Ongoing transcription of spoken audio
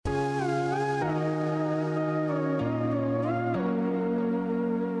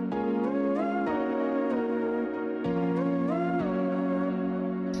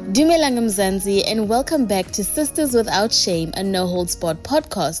Dumelang Mzansi, and welcome back to Sisters Without Shame, a no-holds-barred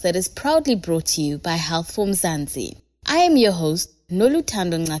podcast that is proudly brought to you by Health for Mzansi. I am your host,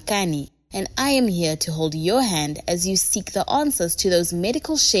 Noluthando Ngakani, and I am here to hold your hand as you seek the answers to those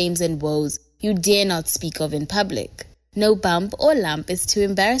medical shames and woes you dare not speak of in public. No bump or lump is too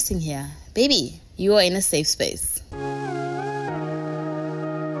embarrassing here. Baby, you are in a safe space.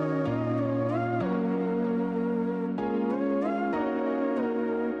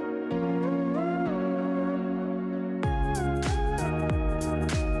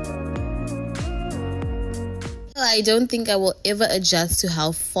 I don't think I will ever adjust to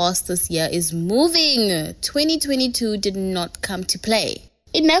how fast this year is moving. 2022 did not come to play.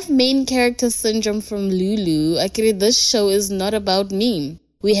 Enough main character syndrome from Lulu. This show is not about me.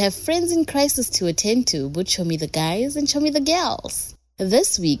 We have friends in crisis to attend to, but show me the guys and show me the gals.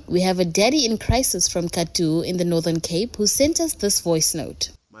 This week, we have a daddy in crisis from Katu in the Northern Cape who sent us this voice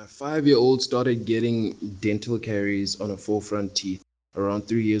note. My 5-year-old started getting dental caries on her forefront teeth around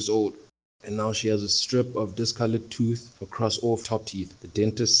 3 years old. And now she has a strip of discolored tooth across all top teeth. The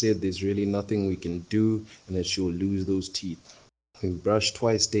dentist said there's really nothing we can do and that she'll lose those teeth. We brush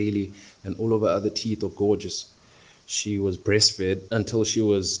twice daily and all of her other teeth are gorgeous. She was breastfed until she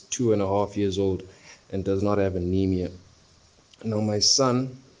was 2.5 years old and does not have anemia. Now my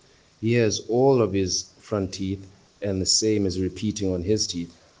son, he has all of his front teeth and the same is repeating on his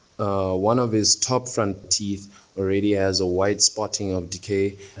teeth. One of his top front teeth already has a white spotting of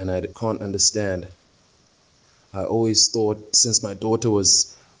decay, and I can't understand. I always thought since my daughter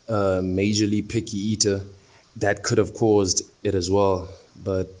was a majorly picky eater, that could have caused it as well.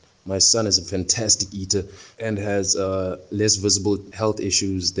 But my son is a fantastic eater and has less visible health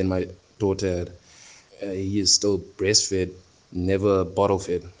issues than my daughter had. He is still breastfed, never bottle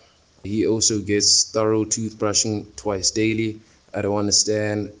fed. He also gets thorough toothbrushing twice daily. I don't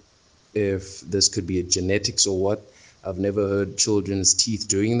understand if this could be a genetics or what. I've never heard children's teeth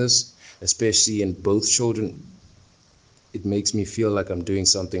doing this, especially in both children. It makes me feel like I'm doing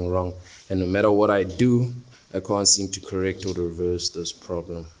something wrong. And no matter what I do, I can't seem to correct or to reverse this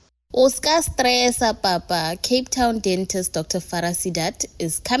problem. Oscar Stresa Papa, Cape Town dentist Dr. Farah Sidat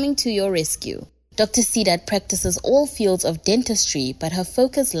is coming to your rescue. Dr. Sidat practices all fields of dentistry, but her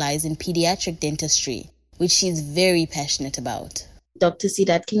focus lies in pediatric dentistry, which she is very passionate about. Dr.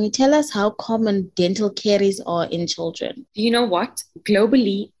 Sidat, can you tell us how common dental caries are in children? You know what?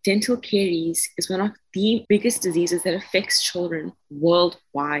 Globally, dental caries is one of the biggest diseases that affects children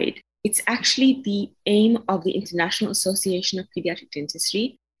worldwide. It's actually the aim of the International Association of Pediatric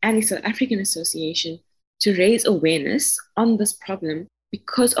Dentistry and the South African Association to raise awareness on this problem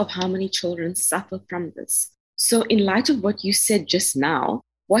because of how many children suffer from this. So in light of what you said just now,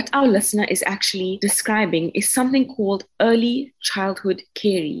 what our listener is actually describing is something called early childhood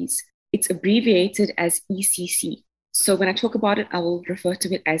caries. It's abbreviated as ECC. So when I talk about it, I will refer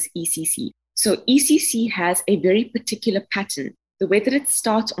to it as ECC. So ECC has a very particular pattern. The way that it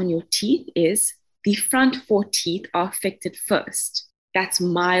starts on your teeth is the front 4 teeth are affected first. That's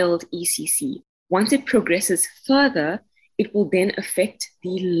mild ECC. Once it progresses further, it will then affect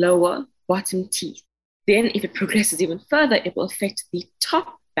the lower bottom teeth. Then if it progresses even further, it will affect the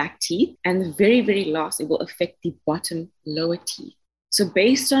top back teeth, and the very, very last, it will affect the bottom lower teeth. So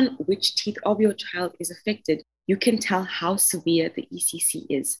based on which teeth of your child is affected, you can tell how severe the ECC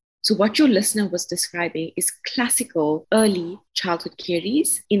is. So what your listener was describing is classical early childhood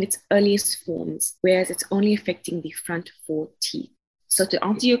caries in its earliest forms, whereas it's only affecting the front 4 teeth. So to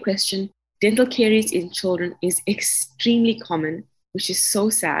answer your question, dental caries in children is extremely common, which is so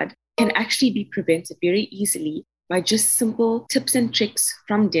sad, can actually be prevented very easily by just simple tips and tricks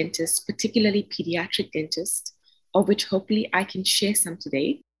from dentists, particularly pediatric dentists, of which hopefully I can share some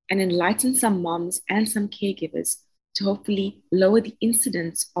today and enlighten some moms and some caregivers to hopefully lower the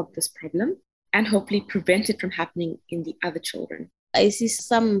incidence of this problem and hopefully prevent it from happening in the other children. I see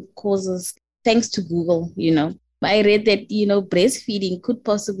some causes thanks to Google, I read that, breastfeeding could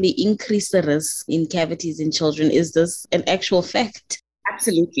possibly increase the risk in cavities in children. Is this an actual fact?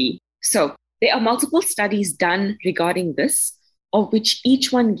 Absolutely. So there are multiple studies done regarding this, of which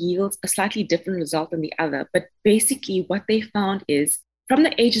each one yields a slightly different result than the other. But basically what they found is from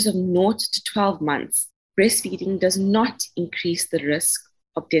the ages of 0 to 12 months, breastfeeding does not increase the risk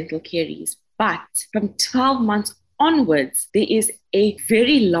of dental caries. But from 12 months onwards, there is a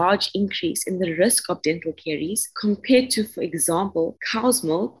very large increase in the risk of dental caries compared to, for example, cow's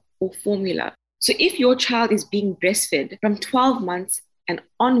milk or formula. So if your child is being breastfed from 12 months and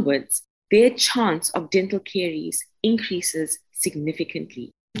onwards, their chance of dental caries increases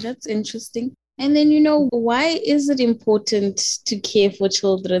significantly. That's interesting. And then, why is it important to care for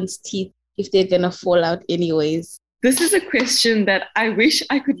children's teeth if they're going to fall out anyways? This is a question that I wish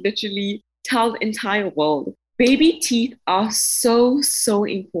I could literally tell the entire world. Baby teeth are so, so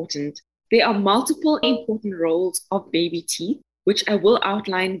important. There are multiple important roles of baby teeth, which I will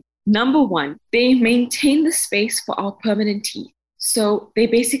outline. Number one, they maintain the space for our permanent teeth. So they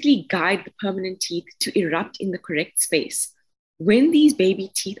basically guide the permanent teeth to erupt in the correct space. When these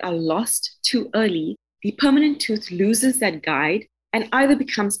baby teeth are lost too early, the permanent tooth loses that guide and either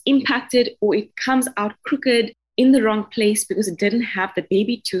becomes impacted or it comes out crooked in the wrong place because it didn't have the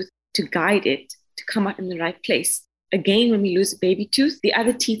baby tooth to guide it to come out in the right place. Again, when we lose a baby tooth, the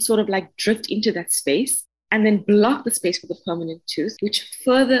other teeth sort of like drift into that space and then block the space for the permanent tooth, which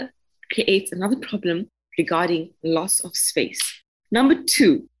further creates another problem regarding loss of space. Number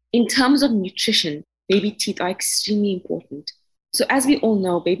two, in terms of nutrition, baby teeth are extremely important. So as we all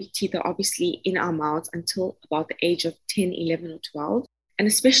know, baby teeth are obviously in our mouths until about the age of 10, 11, or 12. And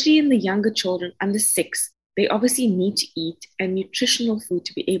especially in the younger children under 6, they obviously need to eat a nutritional food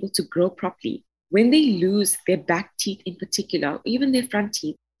to be able to grow properly. When they lose their back teeth in particular, or even their front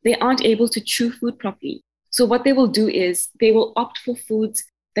teeth, they aren't able to chew food properly. So what they will do is they will opt for foods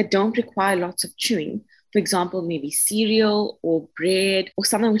that don't require lots of chewing. For example, maybe cereal or bread or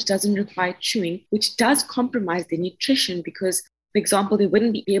something which doesn't require chewing, which does compromise their nutrition because, for example, they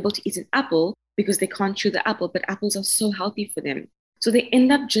wouldn't be able to eat an apple because they can't chew the apple, but apples are so healthy for them. So they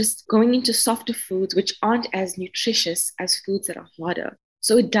end up just going into softer foods which aren't as nutritious as foods that are harder.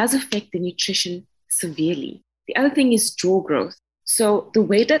 So it does affect the nutrition severely. The other thing is jaw growth. So the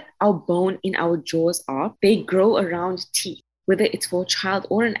way that our bone in our jaws are, they grow around teeth, whether it's for a child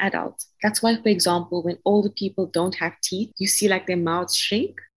or an adult. That's why, for example, when older people don't have teeth, you see like their mouths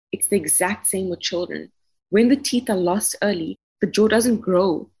shrink. It's the exact same with children. When the teeth are lost early, the jaw doesn't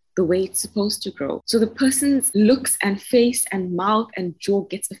grow the way it's supposed to grow. So the person's looks and face and mouth and jaw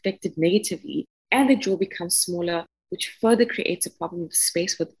gets affected negatively, and the jaw becomes smaller, which further creates a problem of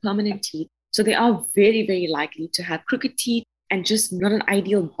space for the permanent teeth. So they are very, very likely to have crooked teeth and just not an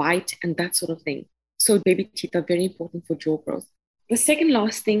ideal bite and that sort of thing. So baby teeth are very important for jaw growth. The second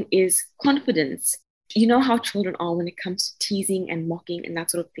last thing is confidence. You know how children are when it comes to teasing and mocking and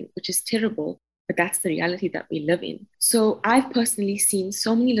that sort of thing, which is terrible, but that's the reality that we live in. So I've personally seen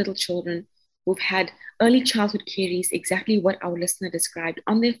so many little children who've had early childhood caries, exactly what our listener described,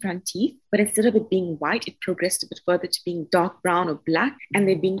 on their front teeth, but instead of it being white, it progressed a bit further to being dark brown or black, and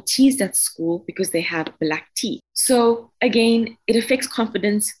they're being teased at school because they have black teeth. So again, it affects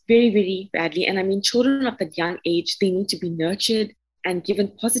confidence very, very badly. And I mean, children of that young age, they need to be nurtured and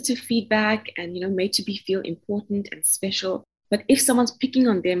given positive feedback and, made to feel important and special. But if someone's picking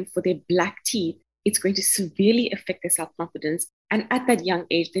on them for their black teeth, it's going to severely affect their self-confidence. And at that young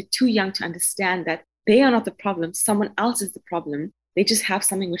age, they're too young to understand that they are not the problem. Someone else is the problem. They just have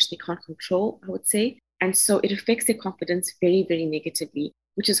something which they can't control, I would say. And so it affects their confidence very, very negatively,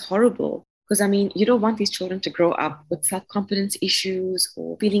 which is horrible. Because I mean, you don't want these children to grow up with self-confidence issues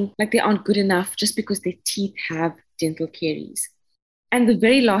or feeling like they aren't good enough just because their teeth have dental caries. And the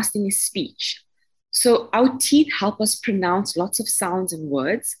very last thing is speech. So our teeth help us pronounce lots of sounds and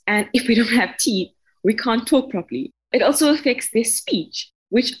words. And if we don't have teeth, we can't talk properly. It also affects their speech,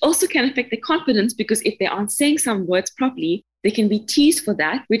 which also can affect their confidence because if they aren't saying some words properly, they can be teased for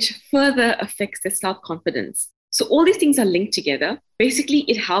that, which further affects their self-confidence. So all these things are linked together. Basically,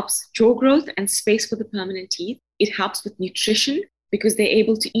 it helps jaw growth and space for the permanent teeth. It helps with nutrition because they're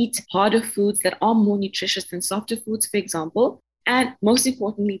able to eat harder foods that are more nutritious than softer foods, for example. And most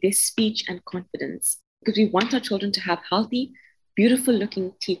importantly, their speech and confidence, because we want our children to have healthy, beautiful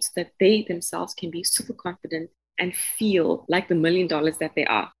looking teeth so that they themselves can be super confident and feel like the $1 million that they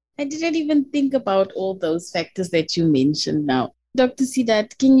are. I didn't even think about all those factors that you mentioned now. Dr.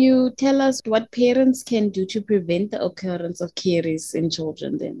 Sidat, can you tell us what parents can do to prevent the occurrence of caries in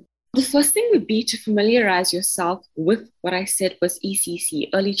children then? The first thing would be to familiarize yourself with what I said was ECC,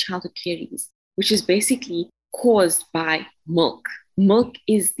 early childhood caries, which is basically caused by milk. Milk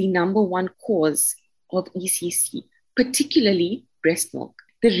is the number one cause of ECC, particularly breast milk.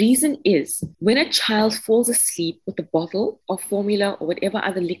 The reason is when a child falls asleep with a bottle of formula or whatever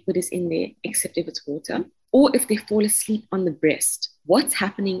other liquid is in there, except if it's water, or if they fall asleep on the breast, what's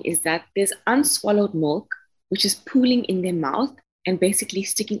happening is that there's unswallowed milk, which is pooling in their mouth and basically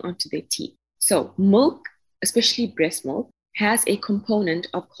sticking onto their teeth. So milk, especially breast milk, has a component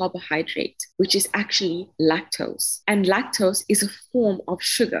of carbohydrate, which is actually lactose. And lactose is a form of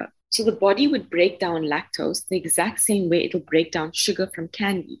sugar. So the body would break down lactose the exact same way it'll break down sugar from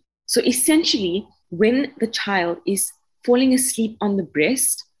candy. So essentially, when the child is falling asleep on the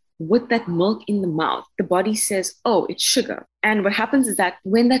breast, with that milk in the mouth, the body says, oh, it's sugar. And what happens is that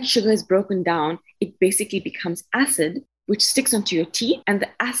when that sugar is broken down, it basically becomes acid, which sticks onto your teeth. And the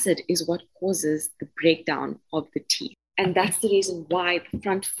acid is what causes the breakdown of the teeth. And that's the reason why the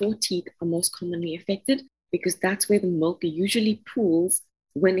front 4 teeth are most commonly affected, because that's where the milk usually pools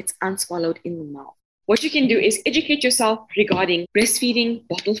when it's unswallowed in the mouth. What you can do is educate yourself regarding breastfeeding,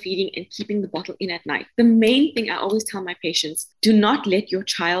 bottle feeding, and keeping the bottle in at night. The main thing I always tell my patients, do not let your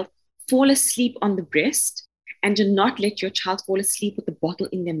child fall asleep on the breast, and do not let your child fall asleep with the bottle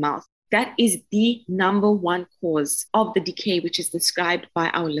in their mouth. That is the number one cause of the decay, which is described by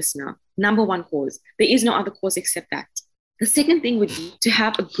our listener. Number one cause. There is no other cause except that. The second thing would be to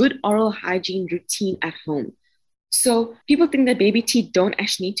have a good oral hygiene routine at home. So people think that baby teeth don't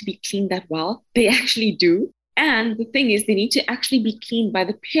actually need to be cleaned that well. They actually do. And the thing is, they need to actually be cleaned by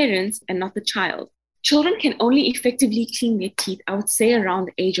the parents and not the child. Children can only effectively clean their teeth, I would say, around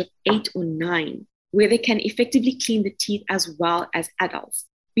the age of 8 or 9, where they can effectively clean the teeth as well as adults.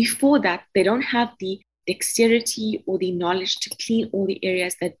 Before that, they don't have the dexterity or the knowledge to clean all the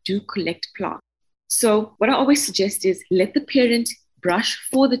areas that do collect plaque. So what I always suggest is let the parent brush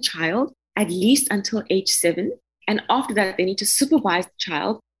for the child at least until age 7. And after that, they need to supervise the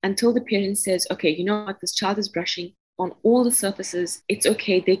child until the parent says, okay, you know what, this child is brushing on all the surfaces. It's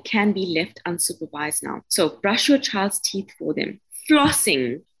okay. They can be left unsupervised now. So brush your child's teeth for them.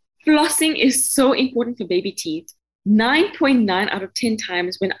 Flossing. Flossing is so important for baby teeth. 9.9 out of 10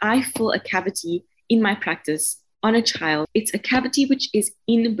 times when I fill a cavity in my practice on a child, it's a cavity which is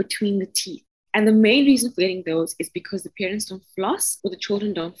in between the teeth. And the main reason for getting those is because the parents don't floss or the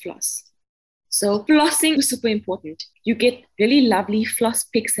children don't floss. So flossing is super important. You get really lovely floss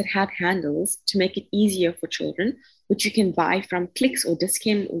picks that have handles to make it easier for children, which you can buy from Clicks or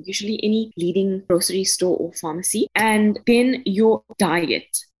Dis-Chem or usually any leading grocery store or pharmacy. And then your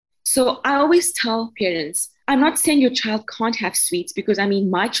diet. So I always tell parents, I'm not saying your child can't have sweets because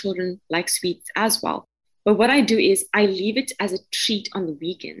my children like sweets as well. But what I do is I leave it as a treat on the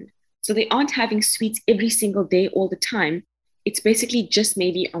weekend. So they aren't having sweets every single day all the time. It's basically just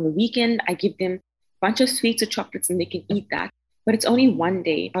maybe on the weekend, I give them a bunch of sweets or chocolates and they can eat that. But it's only one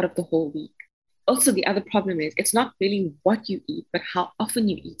day out of the whole week. Also, the other problem is it's not really what you eat, but how often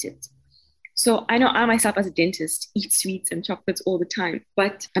you eat it. So I know I myself as a dentist eat sweets and chocolates all the time,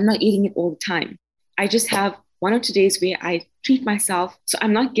 but I'm not eating it all the time. I just have 1 or 2 days where I treat myself. So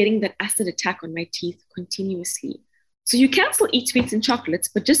I'm not getting that acid attack on my teeth continuously. So you can still eat sweets and chocolates,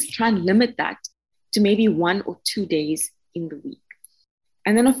 but just try and limit that to maybe 1 or 2 days in the week.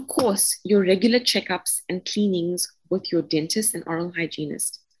 And then, of course, your regular checkups and cleanings with your dentist and oral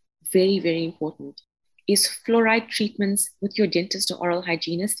hygienist. Very, very important. Is fluoride treatments with your dentist or oral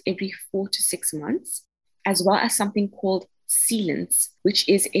hygienist every 4 to 6 months, as well as something called sealants, which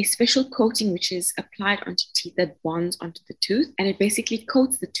is a special coating which is applied onto teeth that bonds onto the tooth, and it basically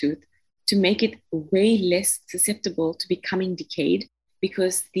coats the tooth to make it way less susceptible to becoming decayed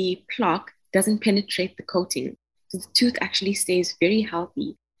because the plaque doesn't penetrate the coating. So the tooth actually stays very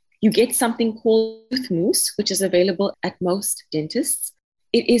healthy. You get something called tooth mousse, which is available at most dentists.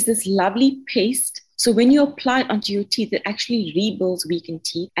 It is this lovely paste. So when you apply it onto your teeth, it actually rebuilds weakened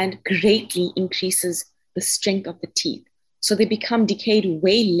teeth and greatly increases the strength of the teeth. So they become decayed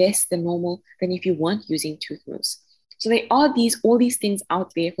way less than normal than if you weren't using tooth mousse. So there are all these things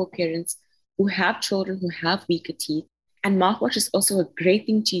out there for parents who have children who have weaker teeth. And mouthwash is also a great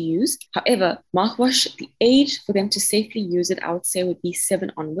thing to use. However, mouthwash, the age for them to safely use it, I would say would be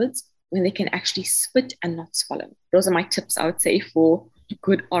 7 onwards, when they can actually spit and not swallow. Those are my tips, I would say, for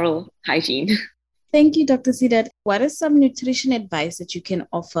good oral hygiene. Thank you, Dr. Sidat. What is some nutrition advice that you can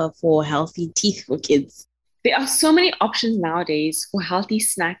offer for healthy teeth for kids? There are so many options nowadays for healthy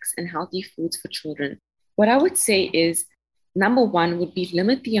snacks and healthy foods for children. What I would say is, number 1 would be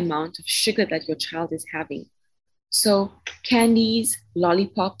limit the amount of sugar that your child is having. So candies,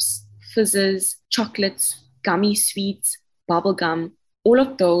 lollipops, fizzes, chocolates, gummy sweets, bubble gum, all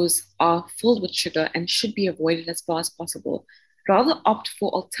of those are filled with sugar and should be avoided as far as possible. Rather opt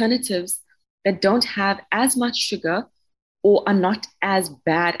for alternatives that don't have as much sugar or are not as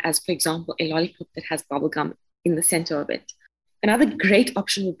bad as, for example, a lollipop that has bubble gum in the center of it. Another great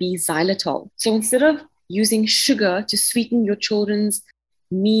option would be xylitol. So instead of using sugar to sweeten your children's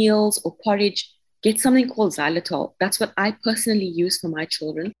meals or porridge, get something called xylitol. That's what I personally use for my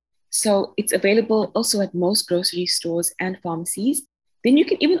children. So it's available also at most grocery stores and pharmacies. Then you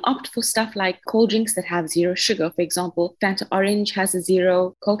can even opt for stuff like cold drinks that have 0 sugar. For example, Fanta Orange has a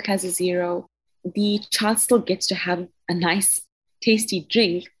 0, Coke has a 0. The child still gets to have a nice, tasty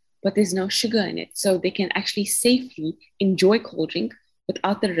drink, but there's no sugar in it. So they can actually safely enjoy cold drink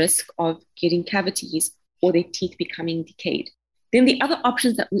without the risk of getting cavities or their teeth becoming decayed. Then the other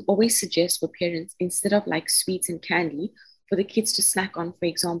options that we always suggest for parents, instead of like sweets and candy for the kids to snack on, for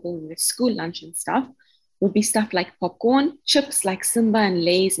example, in their school lunch and stuff, would be stuff like popcorn, chips like Simba and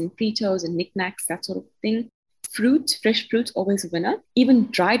Lay's and Fritos and knickknacks, that sort of thing. Fruit, fresh fruit, always a winner. Even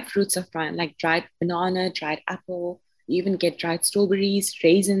dried fruits are fine, like dried banana, dried apple. You even get dried strawberries,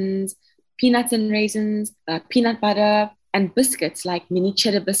 raisins, peanuts and raisins, peanut butter, and biscuits like mini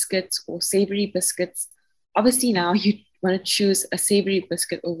cheddar biscuits or savory biscuits. Obviously now you want to choose a savory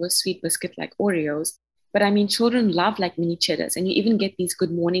biscuit over a sweet biscuit like Oreos. But I mean, children love like mini cheddars, and you even get these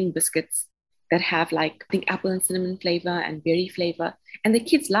good morning biscuits that have like, I think, apple and cinnamon flavor and berry flavor. And the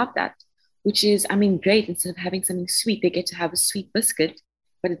kids love that, which is, I mean, great. Instead of having something sweet, they get to have a sweet biscuit,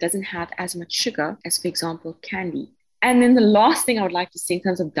 but it doesn't have as much sugar as, for example, candy. And then the last thing I would like to say in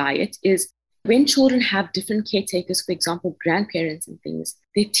terms of diet is when children have different caretakers, for example, grandparents and things,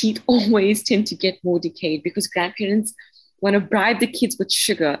 their teeth always tend to get more decayed because grandparents want to bribe the kids with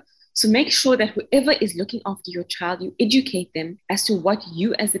sugar. So make sure that whoever is looking after your child, you educate them as to what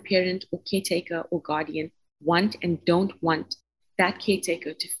you as the parent or caretaker or guardian want and don't want that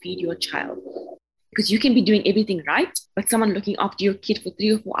caretaker to feed your child. Because you can be doing everything right, but someone looking after your kid for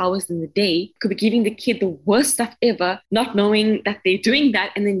 3 or 4 hours in the day could be giving the kid the worst stuff ever, not knowing that they're doing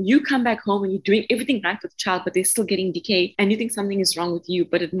that. And then you come back home and you're doing everything right with the child, but they're still getting decayed. And you think something is wrong with you,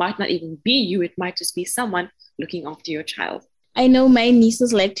 but it might not even be you. It might just be someone looking after your child. I know my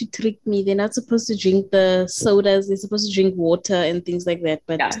nieces like to trick me. They're not supposed to drink the sodas. They're supposed to drink water and things like that.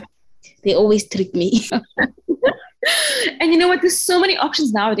 But they always trick me. And you know what? There's so many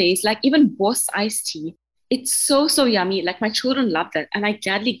options nowadays, like even Boss iced tea. It's so yummy. Like my children love that. And I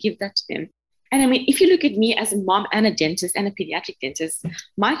gladly give that to them. And I mean, if you look at me as a mom and a dentist and a pediatric dentist,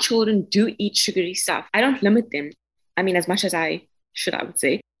 my children do eat sugary stuff. I don't limit them. I mean, as much as I should, I would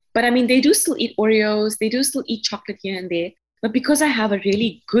say. But I mean, they do still eat Oreos. They do still eat chocolate here and there. But because I have a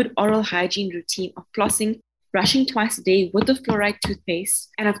really good oral hygiene routine of flossing, brushing twice a day with the fluoride toothpaste,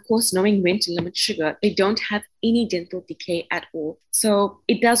 and of course, knowing when to limit sugar, they don't have any dental decay at all. So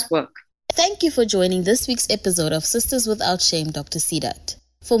it does work. Thank you for joining this week's episode of Sisters Without Shame, Dr. Sidat.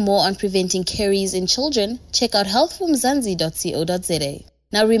 For more on preventing caries in children, check out healthformzansi.co.za.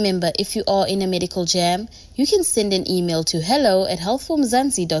 Now remember, if you are in a medical jam, you can send an email to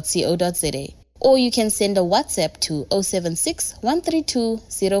hello@healthformzansi.co.za. Or you can send a WhatsApp to 076 132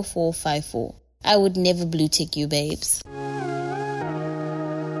 0454. I would never blue tick you, babes.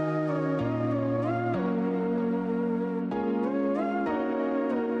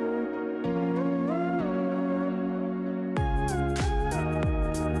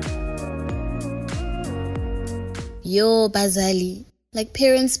 Yo, Bazali. Like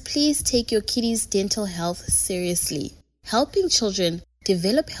parents, please take your kiddies' dental health seriously. Helping children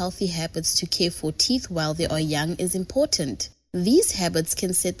develop healthy habits to care for teeth while they are young is important. These habits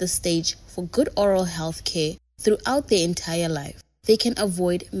can set the stage for good oral health care throughout their entire life. They can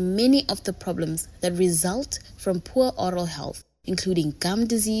avoid many of the problems that result from poor oral health, including gum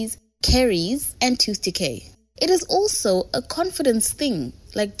disease, caries, and tooth decay. It is also a confidence thing,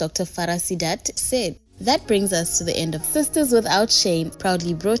 like Dr. Farah Sidat said. That brings us to the end of Sisters Without Shame,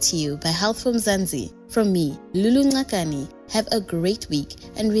 proudly brought to you by Health from Zanzi. From me, Lulu Ngakani, have a great week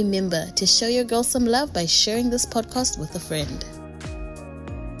and remember to show your girl some love by sharing this podcast with a friend.